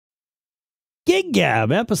Gig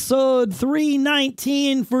Gab, episode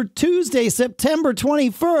 319 for Tuesday, September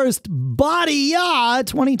 21st, Dee Ya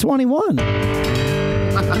 2021.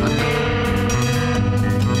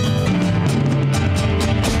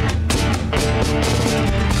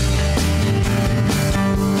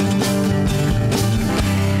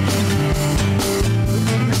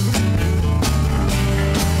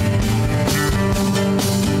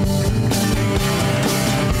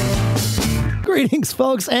 Greetings,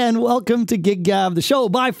 folks, and welcome to Gig Gab, the show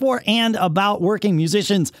by, for, and about working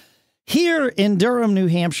musicians here in Durham, New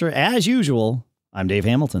Hampshire. As usual, I'm Dave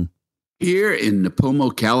Hamilton. Here in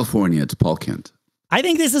Napomo, California, it's Paul Kent. I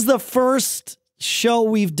think this is the first show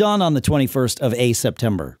we've done on the 21st of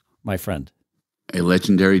September, my friend. A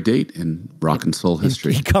legendary date in rock and soul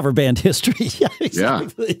history. Cover band history. Yeah,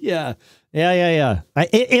 exactly. Yeah.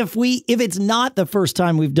 If it's not the first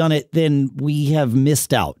time we've done it, then we have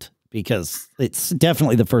missed out, because it's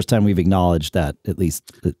definitely the first time we've acknowledged that, at least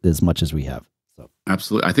as much as we have. So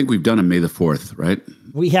absolutely. I think we've done a May the 4th, right?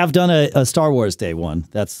 We have done a Star Wars Day one.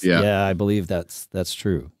 Yeah, I believe that's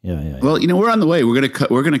true. Yeah. Well, you know, we're on the way.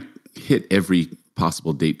 We're gonna hit every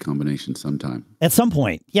possible date combination sometime. At some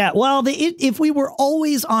point. Yeah. Well, if we were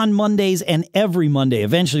always on Mondays and every Monday,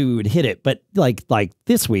 eventually we would hit it. But like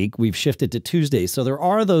this week, we've shifted to Tuesdays. So there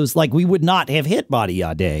are those, like, we would not have hit Dee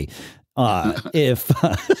Ya Day. If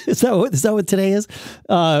is that what today is?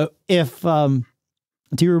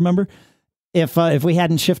 Do you remember if we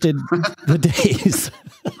hadn't shifted the days?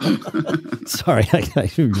 Sorry,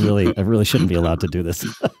 I really shouldn't be allowed to do this.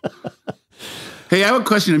 Hey, I have a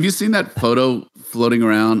question. Have you seen that photo floating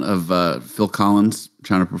around of Phil Collins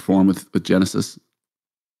trying to perform with Genesis?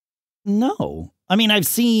 No, I mean, I've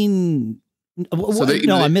seen.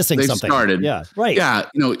 So I'm missing something. Started. Yeah, right. Yeah,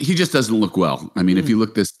 he just doesn't look well. I mean, if you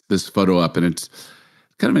look this photo up, and it's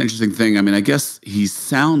kind of an interesting thing. I mean, I guess he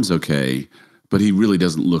sounds okay, but he really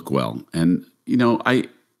doesn't look well. And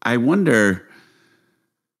I wonder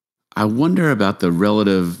about the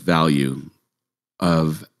relative value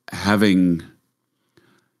of having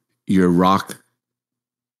your rock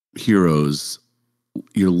heroes,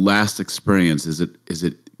 your last experience. Is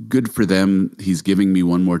it good for them? He's giving me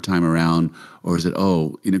one more time around, or is it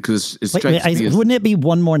because it strikes me as, wouldn't it be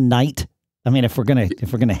one more night? I mean, if we're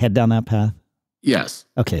gonna head down that path. Yes.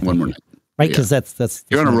 Okay. One more night. Right, because that's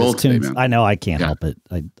you're on a roll today, man. I know, I can't help it.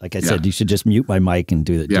 Like I said, you should just mute my mic and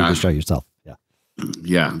do the show yourself. Yeah.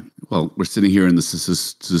 Yeah. Well, we're sitting here in the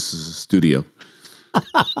studio.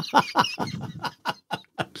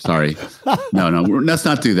 Sorry. No, let's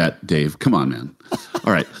not do that, Dave. Come on, man.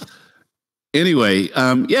 All right. Anyway,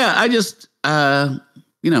 I just, I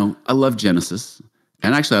love Genesis,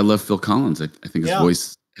 and actually I love Phil Collins. I think his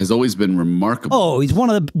voice has always been remarkable. Oh, he's one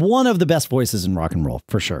of the best voices in rock and roll,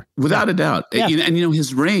 for sure. Without a doubt. Yeah. And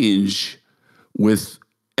his range with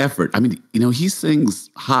effort. I mean, he sings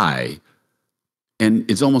high, and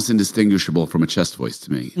it's almost indistinguishable from a chest voice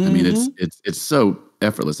to me. Mm-hmm. I mean, it's so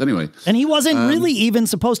effortless. Anyway. And he wasn't really even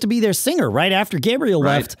supposed to be their singer, right? After Gabriel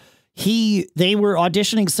left, they were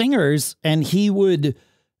auditioning singers, and he would,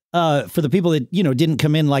 for the people that, didn't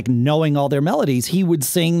come in like knowing all their melodies, he would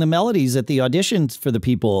sing the melodies at the auditions for the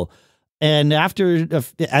people. And after,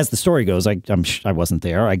 as the story goes, I wasn't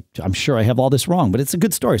there. I'm sure I have all this wrong, but it's a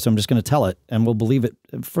good story, so I'm just going to tell it, and we'll believe it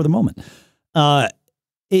for the moment. After,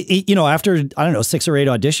 I don't know, 6 or 8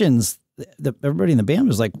 auditions, everybody in the band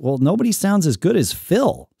was like, well, nobody sounds as good as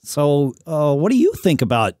Phil. So what do you think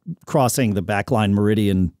about crossing the backline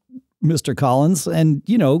meridian, Mr. Collins? And,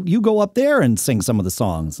 you go up there and sing some of the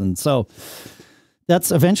songs. And so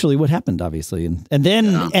that's eventually what happened, obviously. And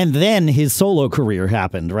then his solo career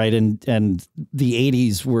happened, right? And the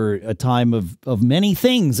 80s were a time of many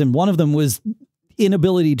things. And one of them was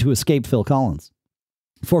inability to escape Phil Collins,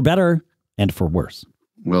 for better and for worse.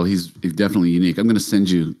 Well, he's definitely unique. I'm going to send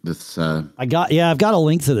you this. I've got a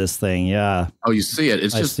link to this thing. Yeah. Oh, you see it?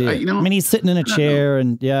 It's just, I mean, he's sitting in a chair,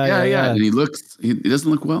 and yeah. And he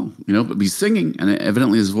doesn't look well, but he's singing, and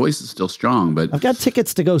evidently his voice is still strong. But I've got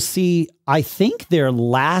tickets to go see. I think their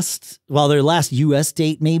last U.S.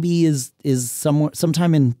 date maybe is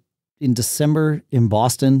sometime in December in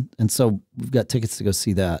Boston, and so we've got tickets to go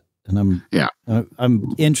see that. And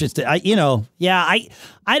I'm interested. I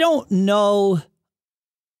don't know.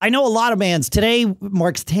 I know a lot of bands. Today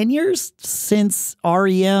marks 10 years since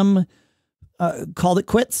REM called it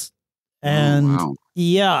quits. And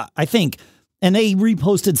I think. And they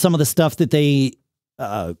reposted some of the stuff that they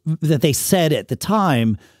said at the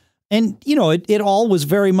time. And, it all was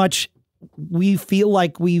very much, we feel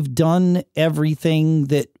like we've done everything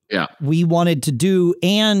that we wanted to do.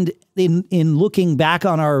 And in looking back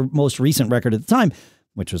on our most recent record at the time,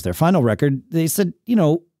 which was their final record, they said,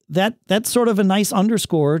 that's sort of a nice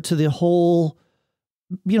underscore to the whole,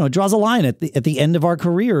 draws a line at the end of our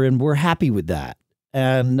career, and we're happy with that.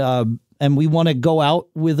 And we want to go out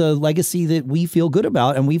with a legacy that we feel good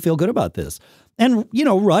about, and we feel good about this. And,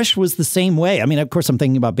 Rush was the same way. I mean, of course, I'm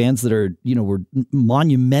thinking about bands that are, were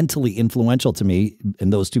monumentally influential to me,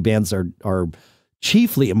 and those two bands are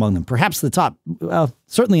chiefly among them. Perhaps the top,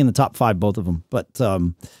 certainly in the top 5, both of them. But,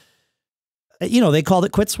 they called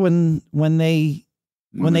it quits when they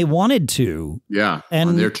wanted to. Yeah, and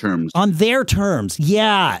on their terms. On their terms,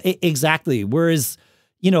 yeah, exactly. Whereas,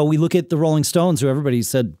 we look at the Rolling Stones, who everybody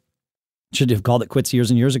said should have called it quits years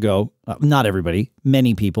and years ago. Not everybody,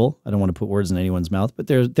 many people. I don't want to put words in anyone's mouth, but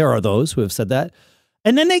there are those who have said that.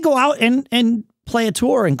 And then they go out and play a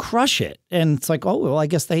tour and crush it. And it's like, oh, well, I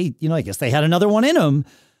guess they had another one in them.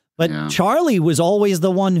 But yeah. Charlie was always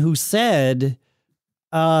the one who said,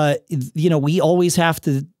 we always have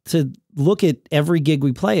to look at every gig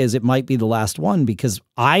we play as it might be the last one, because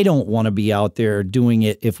I don't want to be out there doing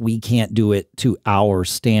it if we can't do it to our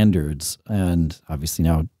standards. And obviously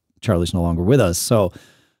now Charlie's no longer with us. So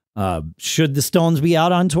should the Stones be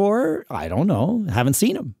out on tour? I don't know. Haven't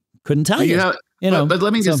seen them. Couldn't tell you. But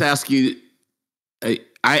let me just ask you, I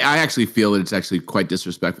actually feel that it's actually quite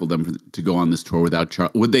disrespectful of them to go on this tour without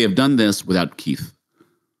Charlie. Would they have done this without Keith?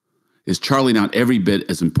 Is Charlie not every bit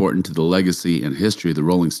as important to the legacy and history of the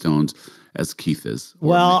Rolling Stones as Keith is?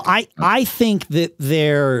 Well, I think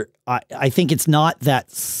that I think it's not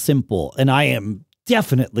that simple. And I am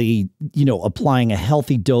definitely, applying a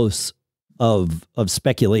healthy dose of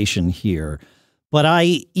speculation here. But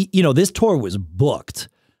this tour was booked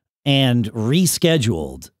and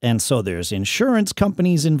rescheduled. And so there's insurance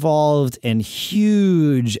companies involved and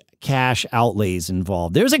huge cash outlays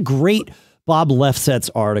involved. There's a great Bob Lefsetz's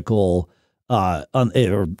article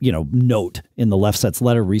note in the Lefsetz's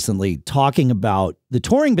letter recently talking about the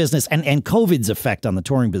touring business and COVID's effect on the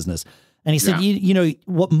touring business. And he said,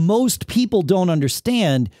 what most people don't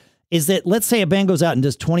understand is that, let's say a band goes out and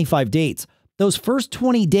does 25 dates. Those first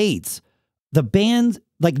 20 dates, the band,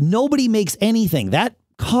 nobody makes anything. That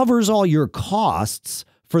covers all your costs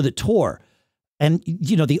for the tour. And,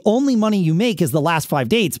 the only money you make is the last 5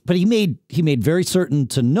 dates. But he made very certain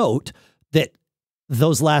to note that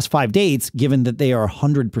those last 5 dates, given that they are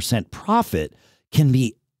 100% profit, can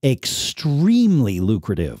be extremely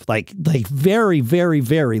lucrative, like very, very,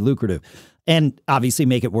 very lucrative, and obviously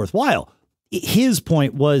make it worthwhile. His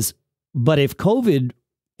point was, but if COVID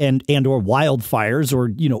and or wildfires or,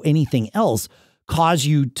 anything else cause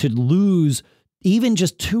you to lose even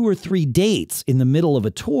just 2 or 3 dates in the middle of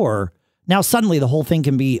a tour, now suddenly the whole thing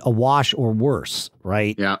can be a wash or worse.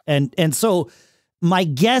 Right. Yeah. And so my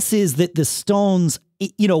guess is that the Stones,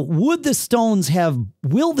 will the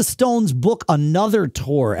Stones book another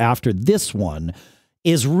tour after this one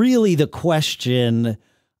is really the question.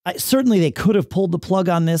 Certainly they could have pulled the plug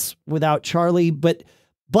on this without Charlie, but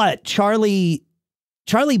Charlie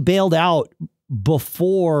bailed out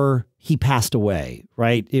before he passed away,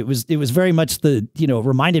 right? It was very much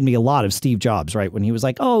reminded me a lot of Steve Jobs, right? When he was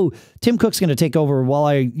like, oh, Tim Cook's going to take over while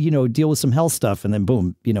I, deal with some health stuff. And then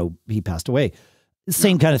boom, he passed away.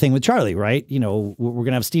 Same kind of thing with Charlie, right? We're going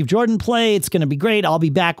to have Steve Jordan play. It's going to be great. I'll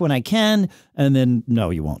be back when I can. And then,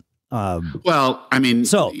 no, you won't. Well, I mean,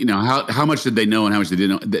 so, how much did they know and how much they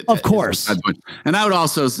didn't know? Of course. And I would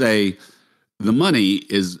also say the money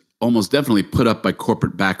is almost definitely put up by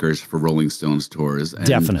corporate backers for Rolling Stones tours. And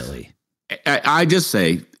definitely. I just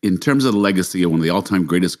say, in terms of the legacy of one of the all-time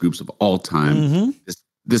greatest groups of all time,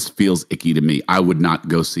 this feels icky to me. I would not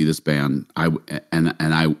go see this band. I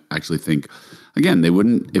actually think, again, they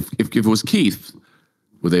wouldn't. If it was Keith,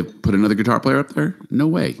 would they put another guitar player up there? No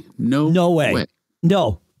way. No way.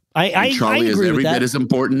 No. Charlie is every bit as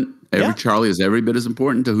important. Charlie is every bit as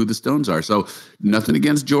important to who the Stones are. So nothing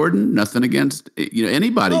against Jordan, nothing against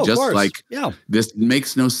anybody. Oh, just this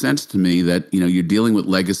makes no sense to me that you're dealing with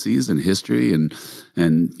legacies and history and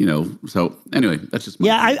So anyway, that's just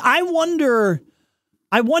my opinion.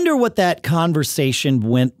 I wonder what that conversation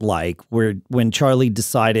went like, when Charlie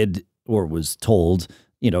decided or was told,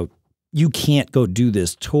 you can't go do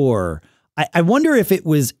this tour. I wonder if it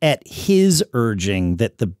was at his urging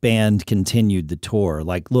that the band continued the tour.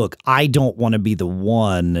 Like, look, I don't want to be the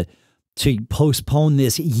one to postpone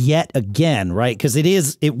this yet again, right? Because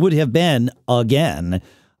it would have been again.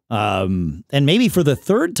 And maybe for the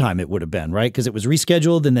third time it would have been, right? Because it was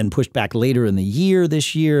rescheduled and then pushed back later in the year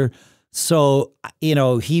this year. So,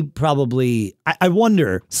 he probably, I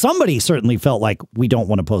wonder, somebody certainly felt like we don't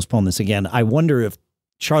want to postpone this again. I wonder if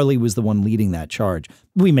Charlie was the one leading that charge.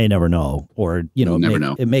 We may never know, or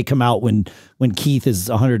it may come out when Keith is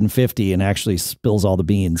 150 and actually spills all the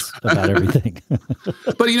beans about everything.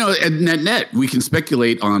 But at net, we can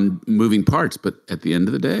speculate on moving parts, but at the end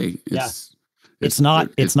of the day, it's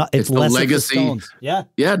the legacy. Yeah,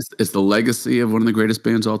 it's the legacy of one of the greatest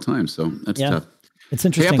bands of all time. So that's tough. It's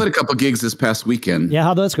interesting. Hey, I played a couple gigs this past weekend. Yeah,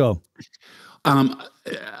 how'd those go?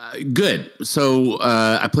 Good. So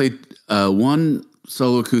I played one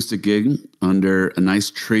solo acoustic gig under a nice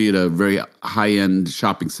tree at a very high-end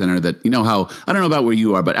shopping center that, how, I don't know about where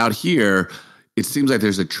you are, but out here, it seems like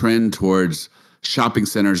there's a trend towards shopping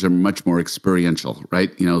centers are much more experiential, right?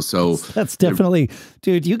 So that's definitely,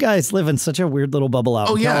 dude, you guys live in such a weird little bubble out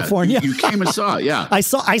in California. You came and saw it. Yeah. I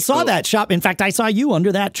saw that shop. In fact, I saw you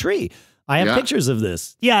under that tree. I have pictures of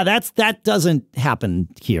this. Yeah. That doesn't happen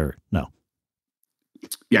here. No.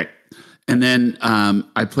 Yeah. And then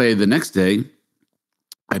I played the next day.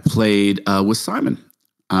 I played with Simon.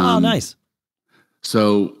 Oh, nice.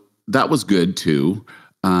 So that was good too.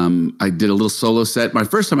 I did a little solo set. My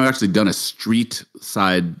first time I've actually done a street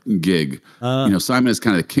side gig. Simon is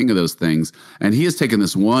kind of the king of those things. And he has taken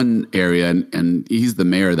this one area and he's the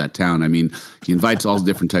mayor of that town. I mean, he invites all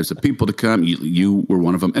different types of people to come. You were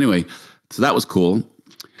one of them. Anyway, so that was cool.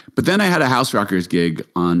 But then I had a Houserockers gig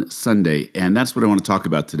on Sunday, and that's what I want to talk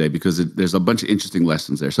about today because there's a bunch of interesting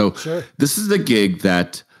lessons there. So This is the gig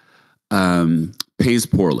that pays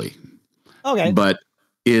poorly, but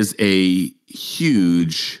is a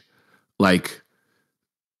huge, you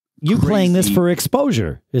crazy, playing this for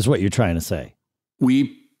exposure is what you're trying to say.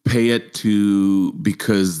 We pay it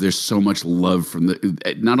because there's so much love from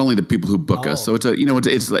not only the people who book us. So it's a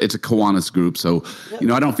Kiwanis group. So,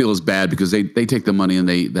 I don't feel as bad because they take the money and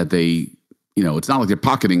it's not like they're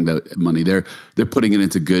pocketing the money. They're putting it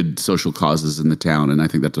into good social causes in the town. And I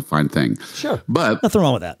think that's a fine thing. Sure. But nothing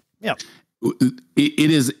wrong with that. Yeah.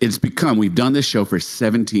 We've done this show for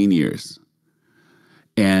 17 years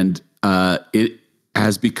and it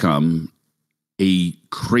has become a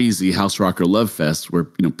crazy house rocker love fest where,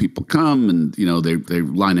 people come and, they're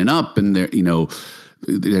lining up and they're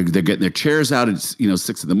getting their chairs out at,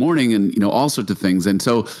 6 a.m. and, all sorts of things. And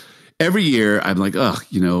so every year I'm like,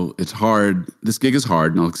 it's hard. This gig is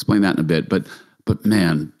hard. And I'll explain that in a bit, but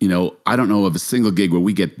man, I don't know of a single gig where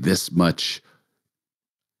we get this much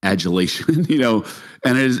adulation,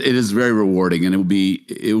 and it is very rewarding. And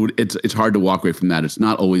it's hard to walk away from that. It's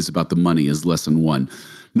not always about the money is lesson one.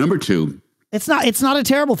 Number two, it's not a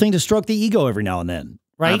terrible thing to stroke the ego every now and then,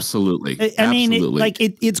 right? Absolutely. I mean,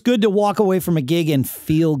 it's good to walk away from a gig and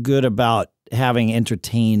feel good about having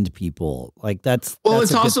entertained people. It's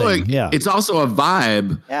also a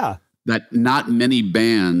vibe that not many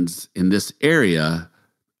bands in this area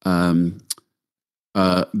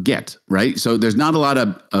get, right? So there's not a lot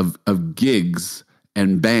of gigs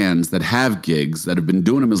and bands that have gigs that have been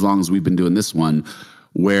doing them as long as we've been doing this one,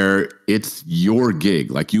 where it's your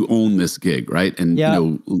gig, like you own this gig, right? And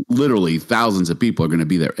literally thousands of people are going to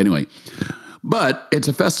be there anyway. But it's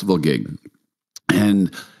a festival gig,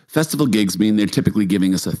 and festival gigs mean they're typically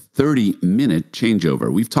giving us a 30-minute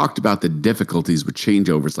changeover. We've talked about the difficulties with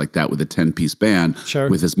changeovers like that with a 10-piece band,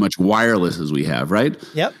 with as much wireless as we have, right?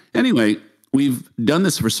 Yep. Anyway, we've done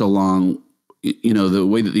this for so long. The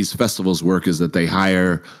way that these festivals work is that they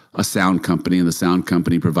hire a sound company, and the sound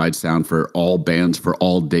company provides sound for all bands for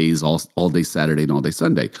all days, all day Saturday and all day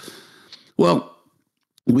Sunday. Well,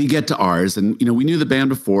 we get to ours, and we knew the band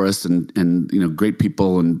before us, and great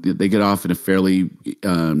people, and they get off in a fairly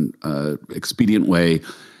expedient way.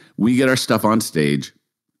 We get our stuff on stage,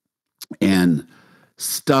 and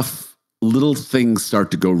little things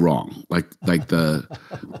start to go wrong.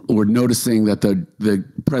 We're noticing that the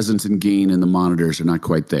presence and gain in the monitors are not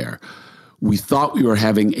quite there. We thought we were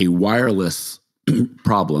having a wireless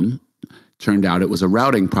problem. Turned out it was a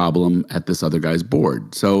routing problem at this other guy's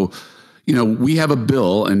board. So, we have a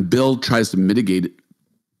Bill, and Bill tries to mitigate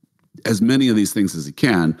as many of these things as he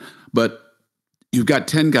can, but you've got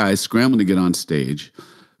 10 guys scrambling to get on stage,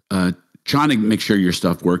 trying to make sure your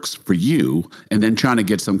stuff works for you, and then trying to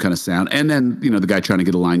get some kind of sound. And then, the guy trying to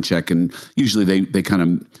get a line check, and usually they kind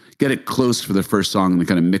of get it close for the first song and they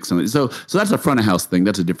kind of mix on it. So that's a front of house thing.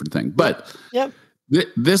 That's a different thing. But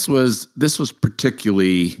this was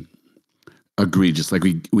particularly egregious.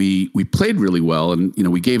 We played really well, and,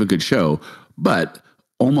 we gave a good show, but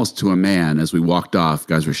almost to a man, as we walked off,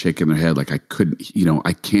 guys were shaking their head like I couldn't,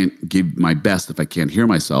 I can't give my best if I can't hear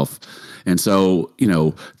myself. And so,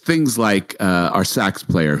 things like our sax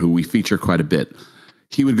player, who we feature quite a bit,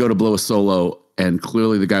 he would go to blow a solo, and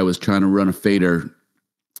clearly the guy was trying to run a fader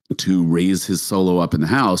to raise his solo up in the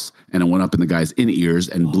house, and it went up in the guy's in ears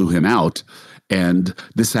and blew him out. And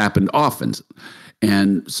this happened often.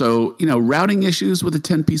 And so, routing issues with a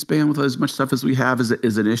 10-piece band with as much stuff as we have is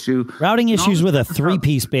an issue. Routing issues with a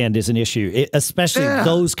 3-piece band is an issue, especially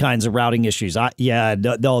those kinds of routing issues.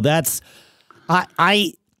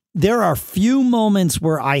 There are few moments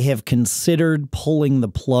where I have considered pulling the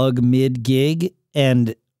plug mid-gig,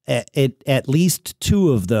 and at least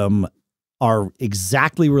 2 of them are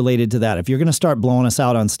exactly related to that. If you're going to start blowing us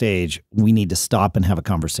out on stage, we need to stop and have a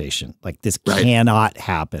conversation. Like, this cannot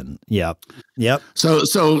happen. Yep. So,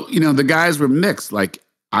 the guys were mixed. Like,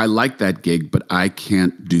 I like that gig, but I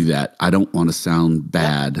can't do that. I don't want to sound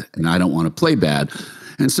bad, and I don't want to play bad.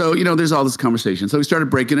 And so, there's all this conversation. So we started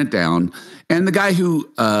breaking it down. And the guy who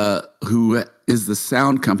is the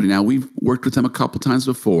sound company now, we've worked with him a couple times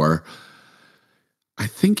before. I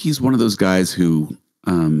think he's one of those guys who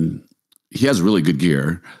he has really good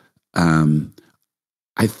gear.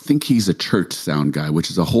 I think he's a church sound guy, which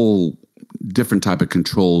is a whole different type of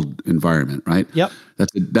controlled environment, right? Yep.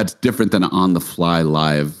 That's different than an on-the-fly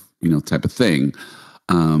live, type of thing.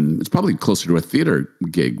 It's probably closer to a theater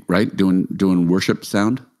gig, right? Doing worship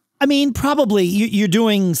sound. I mean, probably you're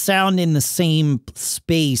doing sound in the same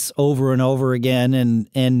space over and over again,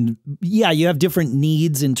 and yeah, you have different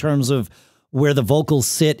needs in terms of where the vocals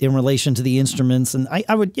sit in relation to the instruments. And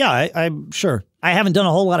I'm sure. I haven't done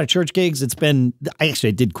a whole lot of church gigs. I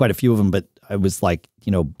did quite a few of them, but I was like,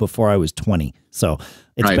 before I was 20. So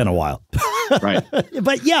it's been a while. Right.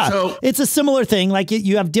 But yeah, so, it's a similar thing. Like,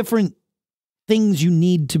 you have different things you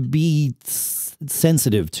need to be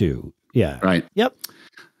sensitive to. Yeah. Right. Yep.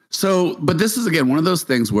 So, but this is, again, one of those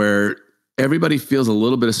things where everybody feels a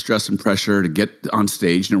little bit of stress and pressure to get on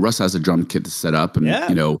stage. Russ has a drum kit to set up, and,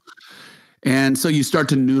 and so you start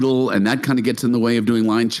to noodle, and that kind of gets in the way of doing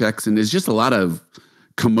line checks. And there's just a lot of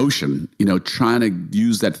commotion, trying to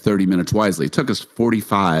use that 30 minutes wisely. It took us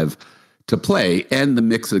 45 to play, and the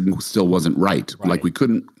mixing still wasn't right. Like, we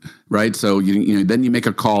couldn't, right? So then you make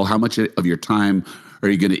a call. How much of your time are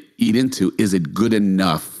you going to eat into? Is it good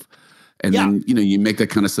enough? And then, you make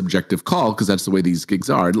that kind of subjective call, because that's the way these gigs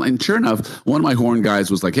are. And sure enough, one of my horn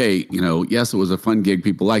guys was like, hey, yes, it was a fun gig.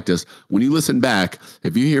 People liked us. When you listen back,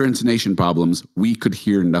 if you hear intonation problems, we could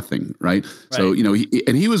hear nothing, right? So,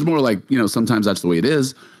 he was more like, sometimes that's the way it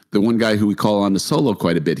is. The one guy who we call on the solo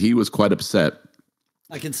quite a bit, he was quite upset.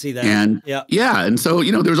 I can see that. And and so,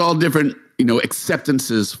 there's all different,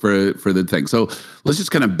 acceptances for the thing. So let's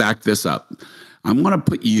just kind of back this up. I'm going to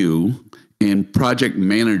put you in project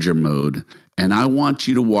manager mode, and I want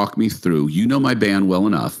you to walk me through. My band well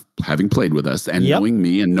enough, having played with us and knowing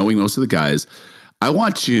me and knowing most of the guys. I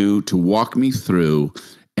want you to walk me through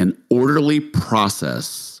an orderly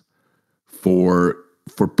process for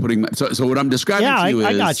putting. So what I'm describing to you is.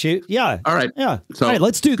 I got you. Yeah. All right. Yeah. So all right.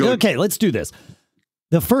 Let's do this.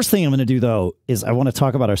 The first thing I'm going to do, though, is I want to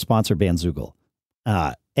talk about our sponsor, Bandzoogle.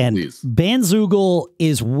 And please. Bandzoogle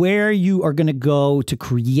is where you are going to go to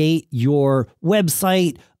create your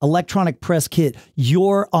website, electronic press kit,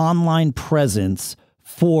 your online presence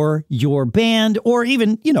for your band, or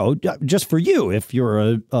even, just for you, if you're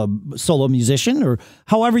a solo musician, or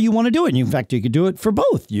however you want to do it. And in fact, you could do it for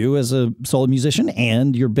both, you as a solo musician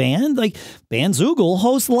and your band. Like, Bandzoogle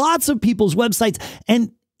hosts lots of people's websites,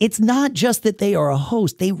 and it's not just that they are a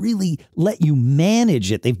host. They really let you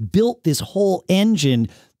manage it. They've built this whole engine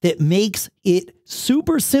that makes it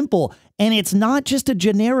super simple. And it's not just a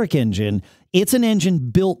generic engine. It's an engine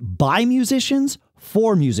built by musicians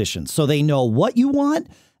for musicians. So they know what you want,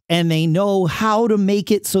 and they know how to make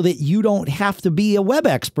it so that you don't have to be a web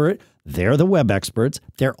expert. They're the web experts.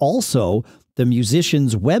 They're also the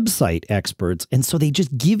musicians' website experts. And so they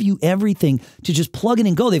just give you everything to just plug in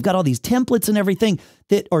and go. They've got all these templates and everything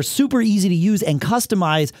that are super easy to use and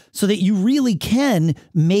customize, so that you really can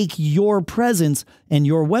make your presence and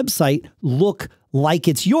your website look like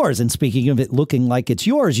it's yours. And speaking of it looking like it's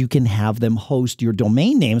yours, you can have them host your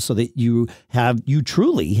domain name so that you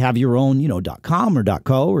truly have your own, .com or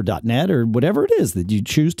 .co or .net or whatever it is that you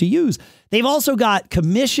choose to use. They've also got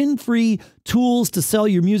commission-free tools to sell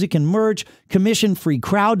your music and merch, commission-free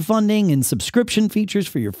crowdfunding and subscription features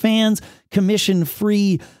for your fans,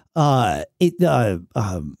 commission-free like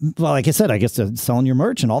I said, I guess selling your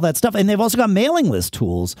merch and all that stuff. And they've also got mailing list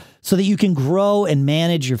tools so that you can grow and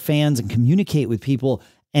manage your fans and communicate with people.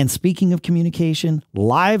 And speaking of communication,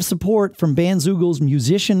 live support from Bandzoogle's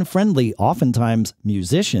musician-friendly, oftentimes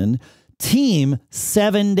musician, team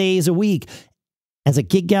 7 days a week. As a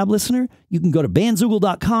Gig Gab listener, you can go to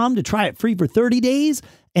bandzoogle.com to try it free for 30 days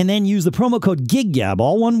and then use the promo code GigGab,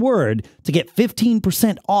 all one word, to get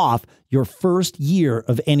 15% off your first year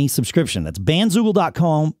of any subscription. That's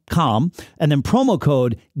bandzoogle.com and then promo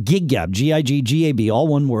code GigGab, G-I-G-G-A-B, all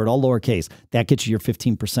one word, all lowercase. That gets you your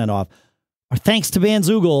 15% off. Our thanks to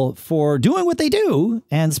Bandzoogle for doing what they do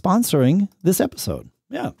and sponsoring this episode.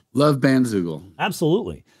 Yeah. Love Bandzoogle.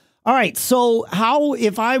 Absolutely. All right. So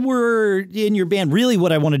if I were in your band, really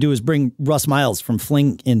what I want to do is bring Russ Miles from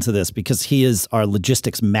Fling into this because he is our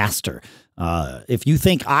logistics master. If you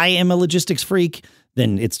think I am a logistics freak,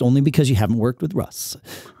 then it's only because you haven't worked with Russ.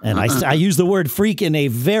 And I use the word freak in a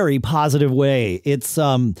very positive way. It's,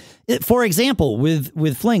 for example,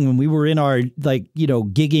 with Fling, when we were in our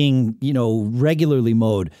gigging, regularly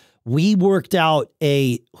mode, we worked out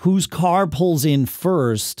whose car pulls in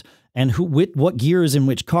first and what gear is in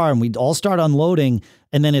which car, and we'd all start unloading.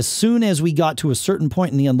 And then as soon as we got to a certain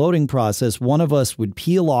point in the unloading process, one of us would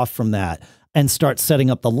peel off from that and start setting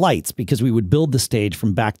up the lights because we would build the stage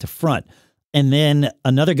from back to front. And then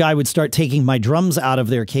another guy would start taking my drums out of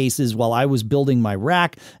their cases while I was building my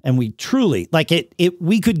rack. And we truly,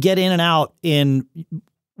 we could get in and out in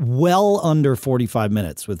well under 45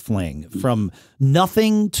 minutes with Fling, from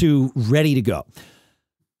nothing to ready to go.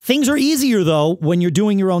 Things are easier, though, when you're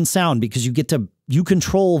doing your own sound because you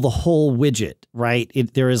control the whole widget, right?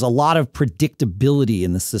 There is a lot of predictability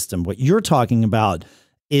in the system. What you're talking about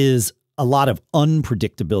is a lot of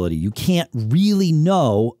unpredictability. You can't really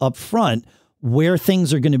know up front where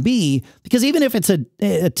things are going to be because even if it's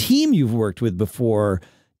a team you've worked with before,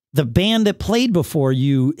 the band that played before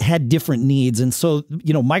you had different needs. And so,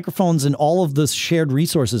 microphones and all of the shared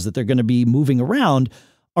resources that they're going to be moving around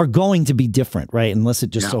are going to be different, right? Unless it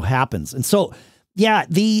just so happens. And so, yeah,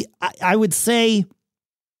 I would say,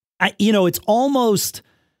 it's almost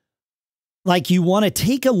like you want to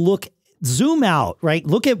take a look, zoom out, right?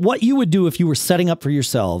 Look at what you would do if you were setting up for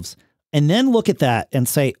yourselves, and then look at that and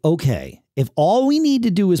say, okay, if all we need to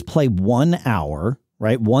do is play 1 hour,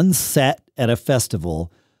 right? One set at a festival,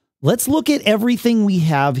 let's look at everything we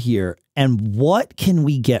have here and what can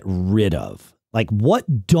we get rid of? Like,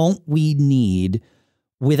 what don't we need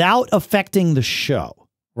without affecting the show,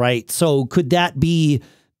 right? So could that be,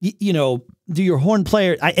 do your horn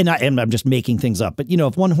player, and I'm just making things up, but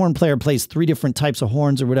if one horn player plays 3 different types of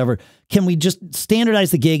horns or whatever, can we just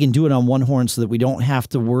standardize the gig and do it on one horn so that we don't have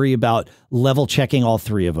to worry about level checking all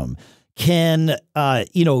 3 of them? Can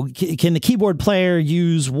the keyboard player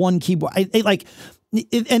use one keyboard?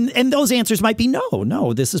 And those answers might be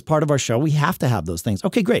no, this is part of our show. We have to have those things.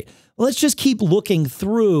 Okay, great. Well, let's just keep looking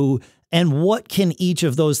through and what can each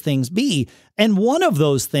of those things be? And one of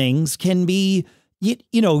those things can be,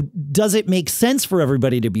 does it make sense for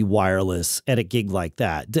everybody to be wireless at a gig like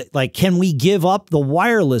that? Can we give up the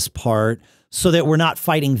wireless part so that we're not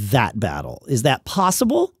fighting that battle? Is that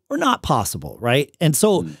possible or not possible, right? And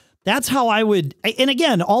so that's how I would, and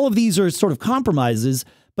again, all of these are sort of compromises,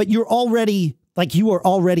 but you are already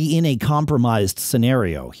in a compromised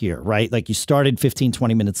scenario here, right? Like you started 15,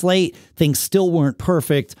 20 minutes late, things still weren't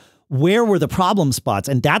perfect. Where were the problem spots?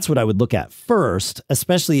 And that's what I would look at first,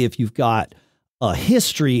 especially if you've got a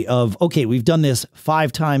history of, okay, we've done this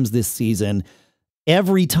 5 times this season.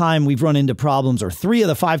 Every time we've run into problems, or 3 of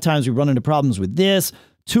the 5 times we've run into problems with this,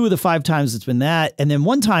 2 of the 5 times it's been that. And then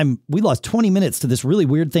one time we lost 20 minutes to this really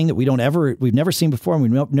weird thing that we've never seen before and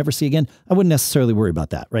we never see again. I wouldn't necessarily worry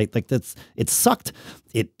about that, right? Like it sucked.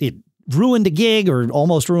 It ruined a gig or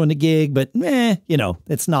almost ruined a gig, but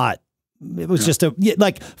it's not. It was just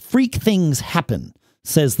freak things happen,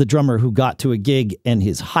 says the drummer who got to a gig and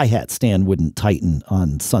his hi-hat stand wouldn't tighten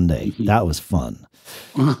on Sunday. That was fun.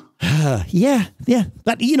 Yeah.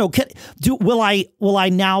 But will I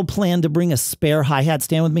now plan to bring a spare hi-hat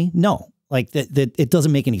stand with me? No, that it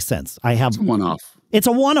doesn't make any sense. It's a one-off. It's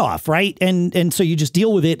a one-off, right? And so you just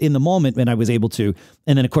deal with it in the moment. And I was able to,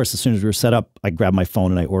 and then of course, as soon as we were set up, I grabbed my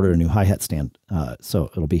phone and I ordered a new hi-hat stand. So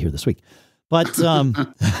it'll be here this week. But,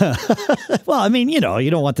 well, I mean, you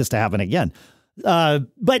don't want this to happen again.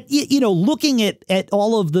 But looking at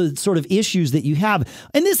all of the sort of issues that you have,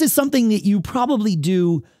 and this is something that you probably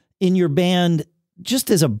do in your band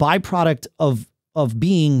just as a byproduct of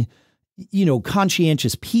being,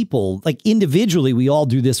 conscientious people. Like individually, we all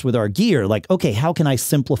do this with our gear. Like, okay, how can I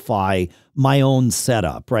simplify my own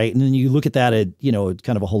setup, right? And then you look at that at,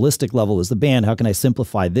 kind of a holistic level as the band. How can I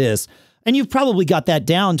simplify this? And you've probably got that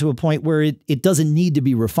down to a point where it doesn't need to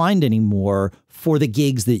be refined anymore for the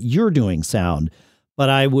gigs that you're doing sound.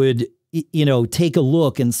 But I would, take a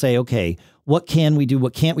look and say, okay, what can we do?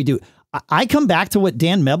 What can't we do? I come back to what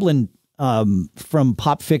Dan Meblin from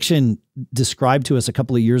Pop Fiction described to us a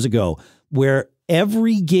couple of years ago, where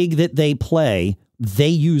every gig that they play, they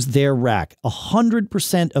use their rack.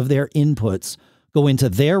 100% of their inputs go into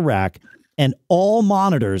their rack, and all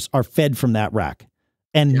monitors are fed from that rack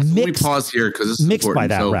and let me mixed, pause here because this is mixed by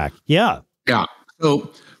important. that rack. Yeah. Yeah.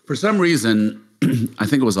 So for some reason, I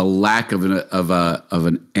think it was a lack of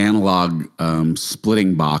an analog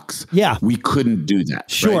splitting box. Yeah. We couldn't do that.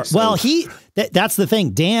 Sure. Right? So, Well, that's the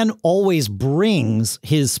thing. Dan always brings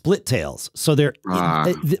his split tails. So they're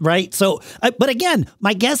right. So, but again,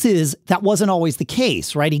 my guess is that wasn't always the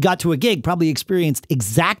case, right? He got to a gig, probably experienced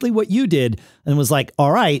exactly what you did and was like,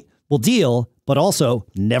 all right, we'll deal, but also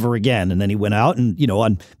never again. And then he went out and,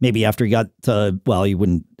 on maybe after he got, he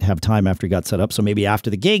wouldn't have time after he got set up. So maybe after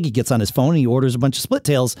the gig, he gets on his phone and he orders a bunch of split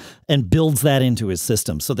tails and builds that into his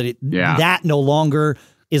system so that that no longer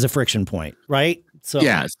is a friction point. Right. So,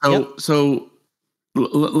 So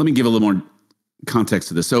let me give a little more context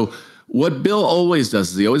to this. So what Bill always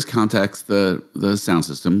does is he always contacts the sound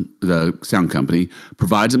system, the sound company,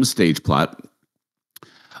 provides him a stage plot,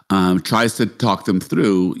 tries to talk them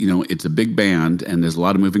through, it's a big band and there's a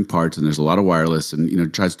lot of moving parts and there's a lot of wireless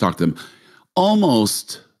and, tries to talk to them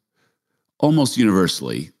almost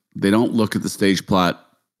universally. They don't look at the stage plot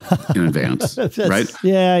in advance, right?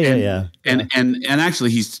 Yeah. And actually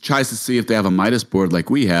he tries to see if they have a Midas board like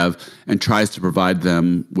we have and tries to provide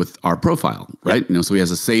them with our profile, right? So he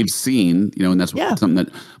has a saved scene, and that's something that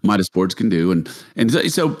Midas boards can do. And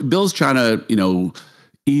so Bill's trying to,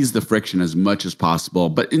 ease the friction as much as possible.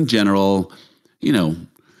 But in general, it's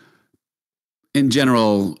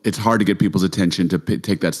hard to get people's attention to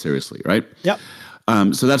take that seriously, right? Yep.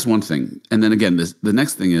 So that's one thing. And then again, the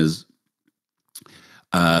next thing is,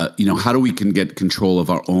 how do we can get control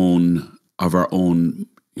of our own,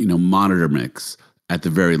 monitor mix at the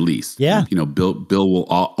very least. Yeah. Bill will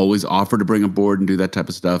always offer to bring a board and do that type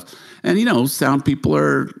of stuff. And, sound people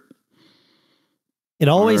are... It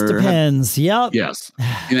always depends. Yep. Yes.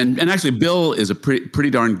 And actually, Bill is a pretty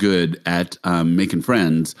darn good at making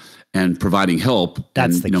friends and providing help.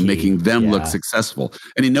 That's and, the key. making them look successful.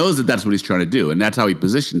 And he knows that that's what he's trying to do. And that's how he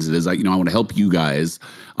positions it is like, I want to help you guys.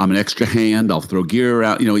 I'm an extra hand. I'll throw gear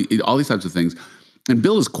out, all these types of things. And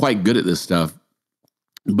Bill is quite good at this stuff.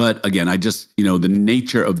 But again, I just, the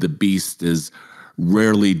nature of the beast is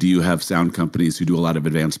rarely do you have sound companies who do a lot of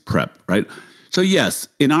advanced prep, right? So yes,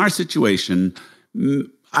 in our situation,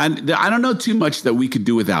 I don't know too much that we could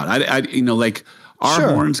do without.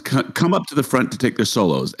 Our horns come up to the front to take their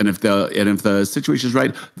solos, and if the situation is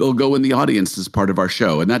right, they'll go in the audience as part of our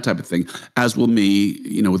show and that type of thing. As will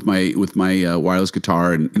me, with my wireless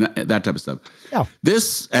guitar and that type of stuff. Yeah.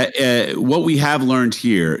 This what we have learned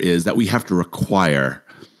here is that we have to require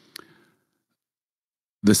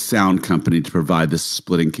the sound company to provide this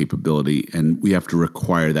splitting capability, and we have to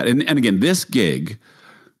require that. And again, this gig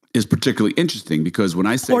is particularly interesting because when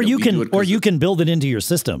I say you can build it into your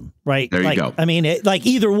system, right? There you go. I mean,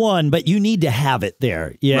 either one, but you need to have it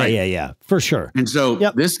there. Yeah, right. Yeah, for sure. And so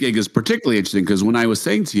this gig is particularly interesting because when I was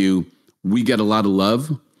saying to you, we get a lot of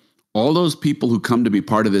love. All those people who come to be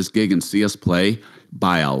part of this gig and see us play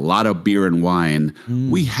buy a lot of beer and wine.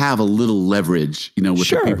 We have a little leverage, with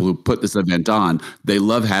the people who put this event on. They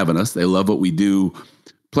love having us. They love what we do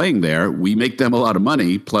playing there. We make them a lot of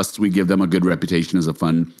money. Plus we give them a good reputation as a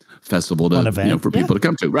fun festival for people to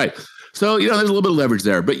come to. Right. So, there's a little bit of leverage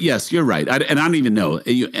there, but yes, you're right. And I don't even know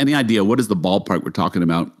any idea what is the ballpark we're talking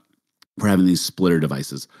about for having these splitter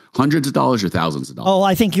devices, hundreds of dollars or thousands of dollars. Oh,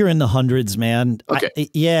 I think you're in the hundreds, man. Okay.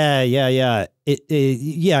 Yeah.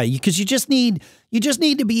 Because you just need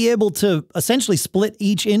to be able to essentially split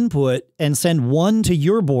each input and send one to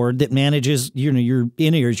your board that manages, your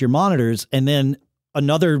in-ears, your monitors, and then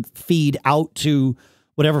another feed out to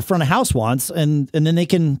whatever front of house wants, and then they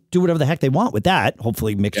can do whatever the heck they want with that,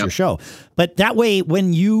 hopefully mix your show. But that way,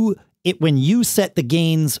 when you set the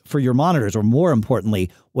gains for your monitors, or more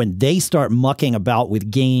importantly, when they start mucking about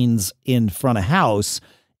with gains in front of house,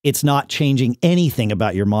 it's not changing anything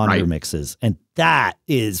about your monitor mixes. And that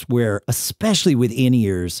is where, especially with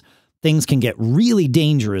in-ears, things can get really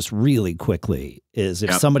dangerous really quickly, is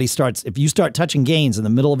if you start touching gains in the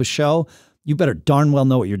middle of a show, you better darn well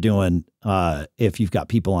know what you're doing if you've got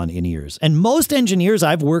people on in-ears. And most engineers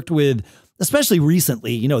I've worked with, especially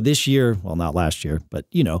recently, this year, well, not last year, but,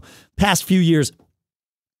 past few years,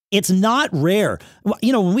 it's not rare.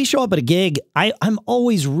 When we show up at a gig, I'm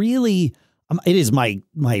always really, it is my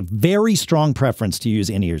very strong preference to use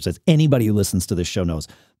in-ears, as anybody who listens to this show knows.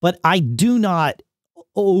 But I do not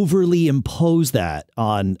overly impose that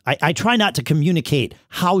on, I try not to communicate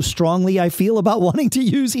how strongly I feel about wanting to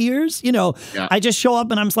use ears. You know, I just show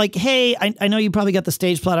up and I'm just like, hey, I know you probably got the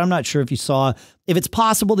stage plot. I'm not sure if you saw, if it's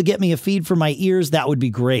possible to get me a feed for my ears, that would be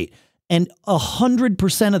great. And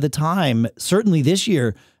 100% of the time, certainly this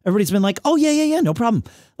year, everybody's been like, oh yeah, no problem.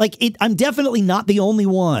 Like I'm definitely not the only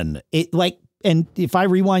one. And if I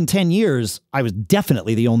rewind 10 years, I was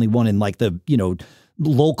definitely the only one in like the, you know,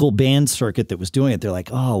 local band circuit that was doing it. They're like,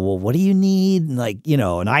 oh, well, what do you need? And like, you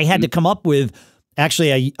know, and I had to come up with,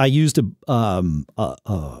 actually, I used what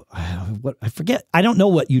I forget. I don't know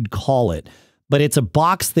what you'd call it, but it's a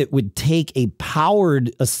box that would take a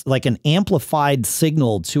powered, like an amplified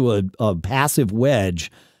signal to a passive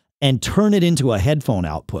wedge and turn it into a headphone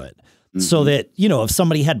output. So that, you know, if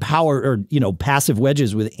somebody had power or, you know, passive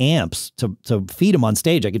wedges with amps to feed them on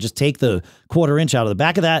stage, I could just take the 1/4 inch out of the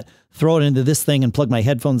back of that, throw it into this thing and plug my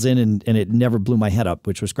headphones in, and it never blew my head up,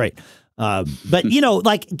 which was great. But, you know,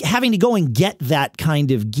 like having to go and get that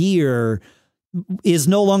kind of gear is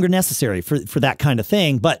no longer necessary for that kind of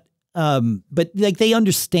thing. But like they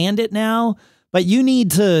understand it now, but you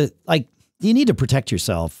need to protect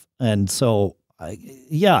yourself. And so,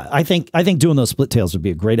 I think doing those split tails would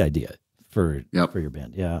be a great idea for your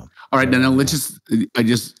band. Yeah. All right. Now let's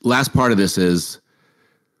last part of this is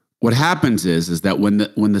what happens is that when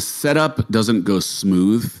the setup doesn't go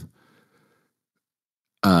smooth,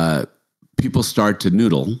 people start to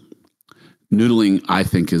noodle. Noodling, I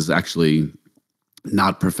think, is actually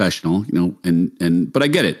not professional, you know, but I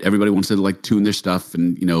get it. Everybody wants to like tune their stuff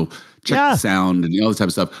and, you know, check the sound and all this type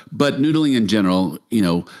of stuff. But noodling in general, you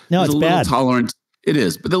know, no, it's bad. Tolerance. It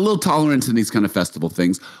is, but the little tolerance in these kind of festival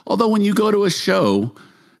things. Although when you go to a show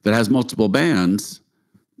that has multiple bands,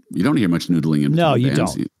 you don't hear much noodling in. No, you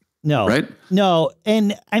bands. don't. No, right? No,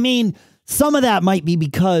 and I mean, some of that might be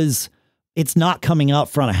because it's not coming out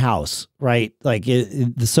front of house, right? Like,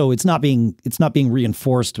 so it's not being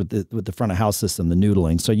reinforced with the front of house system, the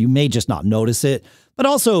noodling. So you may just not notice it. But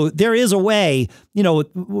also, there is a way, you know,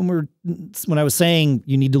 when I was saying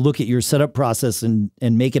you need to look at your setup process and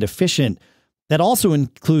make it efficient. That also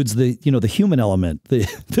includes the human element,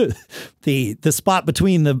 the spot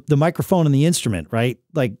between the microphone and the instrument, right?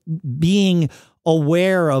 Like being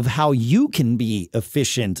aware of how you can be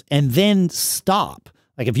efficient and then stop.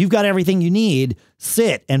 Like if you've got everything you need,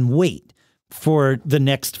 sit and wait for the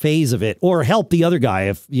next phase of it, or help the other guy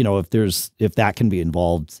if that can be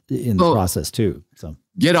involved in the process too. So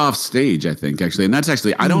get off stage, I think, actually. And that's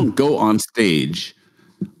actually, I don't go on stage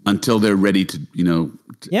until they're ready to,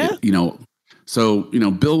 So, you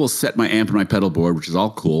know, Bill will set my amp and my pedal board, which is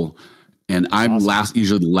all cool. And I'm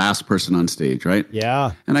usually the last person on stage, right?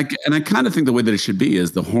 Yeah. And I kind of think the way that it should be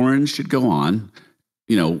is the horns should go on,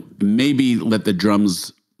 you know, maybe let the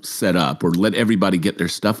drums set up or let everybody get their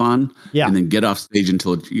stuff on and then get off stage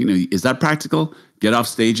until it, you know, is that practical? Get off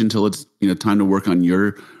stage until it's, you know, time to work on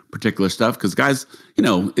your particular stuff. Because guys, you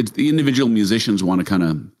know, it's the individual musicians want to kind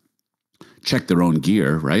of check their own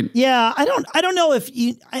gear, right? Yeah, I don't know if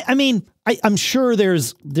you. I mean, I'm sure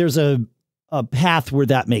there's a path where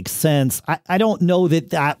that makes sense. I don't know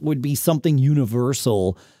that would be something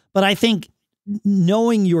universal, but I think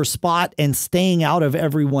knowing your spot and staying out of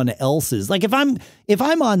everyone else's. Like if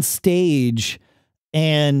I'm on stage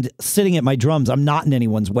and sitting at my drums, I'm not in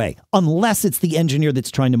anyone's way unless it's the engineer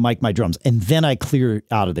that's trying to mic my drums. And then I clear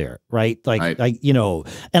out of there. Right. You know,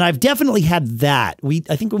 and I've definitely had that.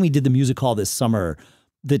 I think when we did the music hall this summer,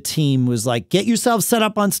 the team was like, get yourself set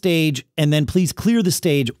up on stage and then please clear the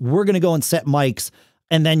stage. We're going to go and set mics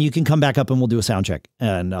and then you can come back up and we'll do a sound check.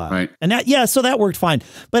 And, and that, so that worked fine.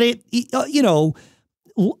 But you know,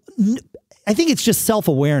 I think it's just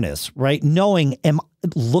self-awareness, right? Knowing,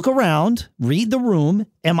 look around, read the room.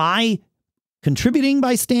 Am I contributing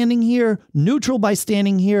by standing here, neutral by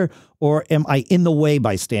standing here, or am I in the way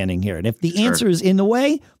by standing here? And if the answer is in the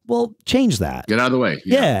way, well, change that. Get out of the way.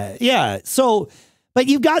 Yeah. So, but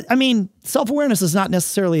self-awareness is not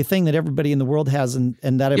necessarily a thing that everybody in the world has, and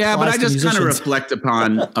that applies but I to just musicians. kind of reflect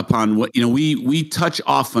upon what, you know, we touch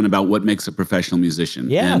often about what makes a professional musician.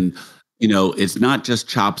 Yeah. And you know, it's not just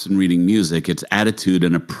chops and reading music, it's attitude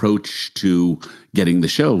and approach to getting the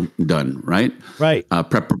show done, right? Right.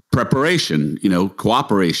 Preparation, you know,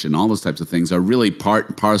 cooperation, all those types of things are really part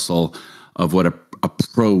and parcel of what a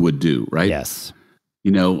pro would do, right? Yes.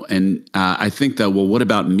 You know, and I think that, well, what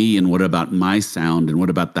about me and what about my sound and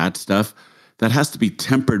what about that stuff? That has to be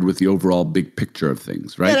tempered with the overall big picture of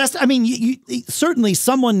things, right? Yeah, you certainly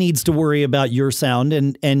someone needs to worry about your sound,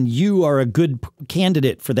 and you are a good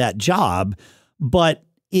candidate for that job, but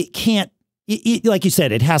it can't, like you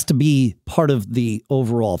said, it has to be part of the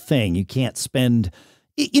overall thing. You can't spend,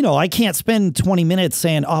 you know, I can't spend 20 minutes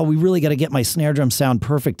saying, oh, we really got to get my snare drum sound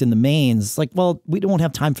perfect in the mains. It's like, well, we don't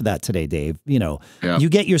have time for that today, Dave. You know, you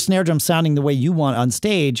get your snare drum sounding the way you want on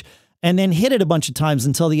stage and then hit it a bunch of times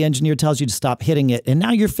until the engineer tells you to stop hitting it. And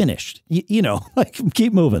now you're finished. You know, like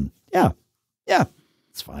keep moving. Yeah. Yeah.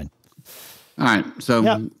 It's fine. All right. So,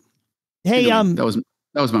 hey, anyway,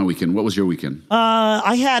 that was my weekend. What was your weekend?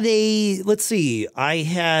 I had let's see. I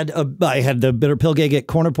had the Bitter Pill gig at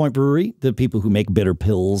Corner Point Brewery, the people who make Bitter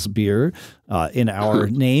Pills beer in our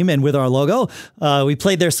name and with our logo. We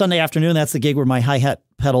played there Sunday afternoon. That's the gig where my hi-hat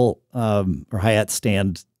pedal or hi-hat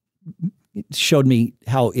stand showed me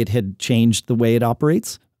how it had changed the way it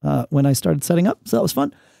operates when I started setting up. So that was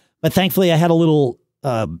fun. But thankfully I had a little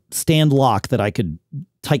stand lock that I could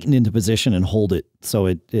tighten into position and hold it. So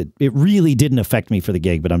it really didn't affect me for the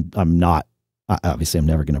gig, but I'm not, obviously I'm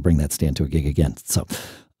never going to bring that stand to a gig again. So,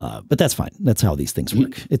 but that's fine. That's how these things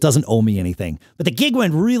work. It doesn't owe me anything, but the gig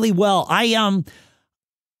went really well.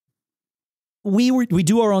 We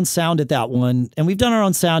do our own sound at that one, and we've done our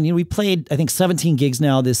own sound. You know, we played, I think 17 gigs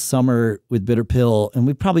now this summer with Bitter Pill, and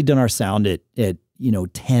we've probably done our sound at, you know,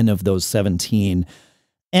 10 of those 17.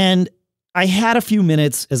 And I had a few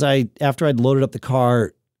minutes after I'd loaded up the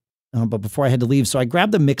car, but before I had to leave. So I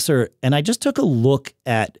grabbed the mixer and I just took a look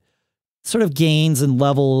at sort of gains and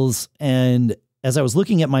levels. And as I was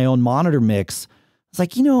looking at my own monitor mix, I was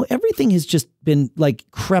like, you know, everything has just been like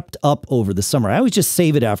crept up over the summer. I always just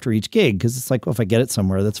save it after each gig because it's like, well, if I get it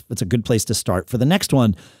somewhere, that's a good place to start for the next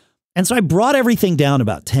one. And so I brought everything down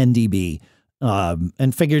about 10 dB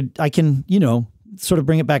and figured I can, you know, sort of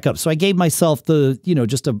bring it back up. So I gave myself the, you know,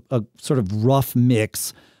 just a sort of rough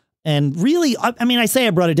mix. And really, I mean, I say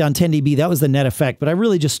I brought it down 10 dB. That was the net effect, but I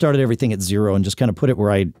really just started everything at 0 and just kind of put it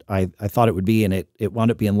where I thought it would be, and it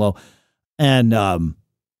wound up being low. And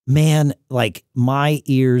man, like my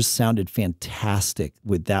ears sounded fantastic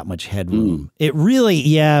with that much headroom. It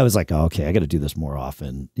really, I was like, oh, okay, I got to do this more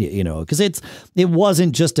often, you know, because it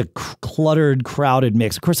wasn't just a cluttered, crowded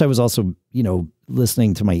mix. Of course, I was also, you know,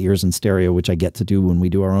 listening to my ears in stereo, which I get to do when we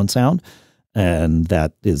do our own sound. And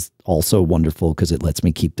that is also wonderful because it lets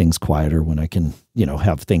me keep things quieter when I can, you know,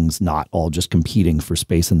 have things not all just competing for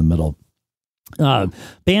space in the middle.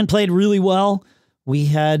 Band played really well.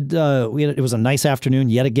 It was a nice afternoon.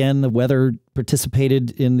 Yet again, the weather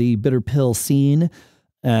participated in the Bitter Pill scene.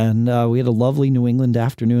 And we had a lovely New England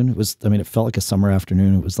afternoon. It felt like a summer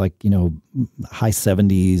afternoon. It was like, you know, high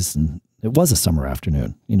 70s, and it was a summer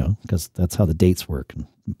afternoon, you know, because that's how the dates work and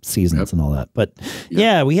seasons and all that. But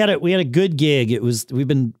yeah, we had a good gig. We've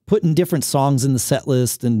been putting different songs in the set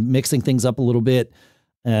list and mixing things up a little bit.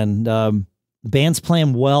 And the band's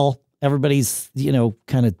playing well. Everybody's, you know,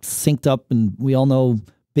 kind of synced up, and we all know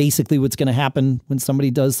basically what's going to happen when somebody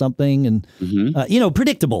does something, and you know,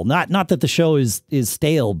 predictable. Not that the show is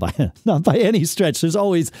stale not by any stretch. There's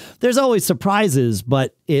always surprises,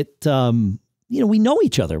 but it you know, we know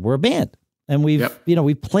each other. We're a band, and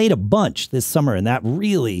we've played a bunch this summer, and that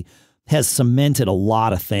really has cemented a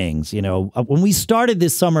lot of things. You know, when we started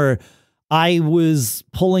this summer, I was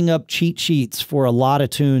pulling up cheat sheets for a lot of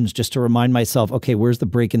tunes just to remind myself, okay, where's the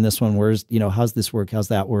break in this one? Where's, you know, how's this work? How's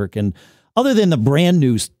that work? And other than the brand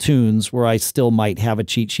new tunes where I still might have a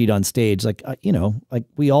cheat sheet on stage, like, you know, like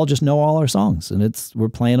we all just know all our songs, and we're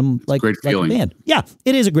playing them like a band. Yeah,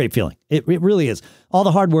 it is a great feeling. It really is. All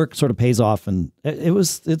the hard work sort of pays off, and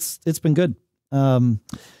it's been good.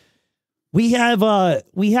 We had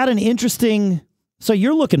an interesting. So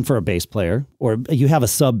you're looking for a bass player, or you have a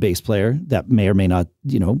sub bass player that may or may not,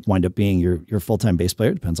 you know, wind up being your full-time bass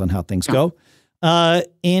player. Depends on how things go.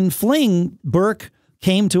 In Fling, Burke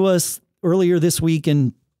came to us earlier this week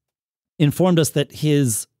and informed us that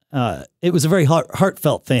it was a very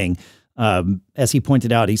heartfelt thing. As he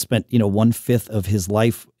pointed out, he spent, you know, 1/5 of his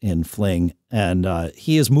life in Fling, and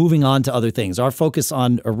he is moving on to other things. Our focus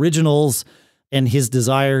on originals and his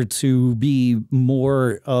desire to be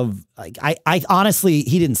more of, like, I honestly,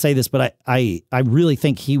 he didn't say this, but I really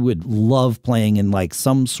think he would love playing in like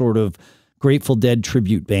some sort of Grateful Dead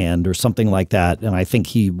tribute band or something like that. And I think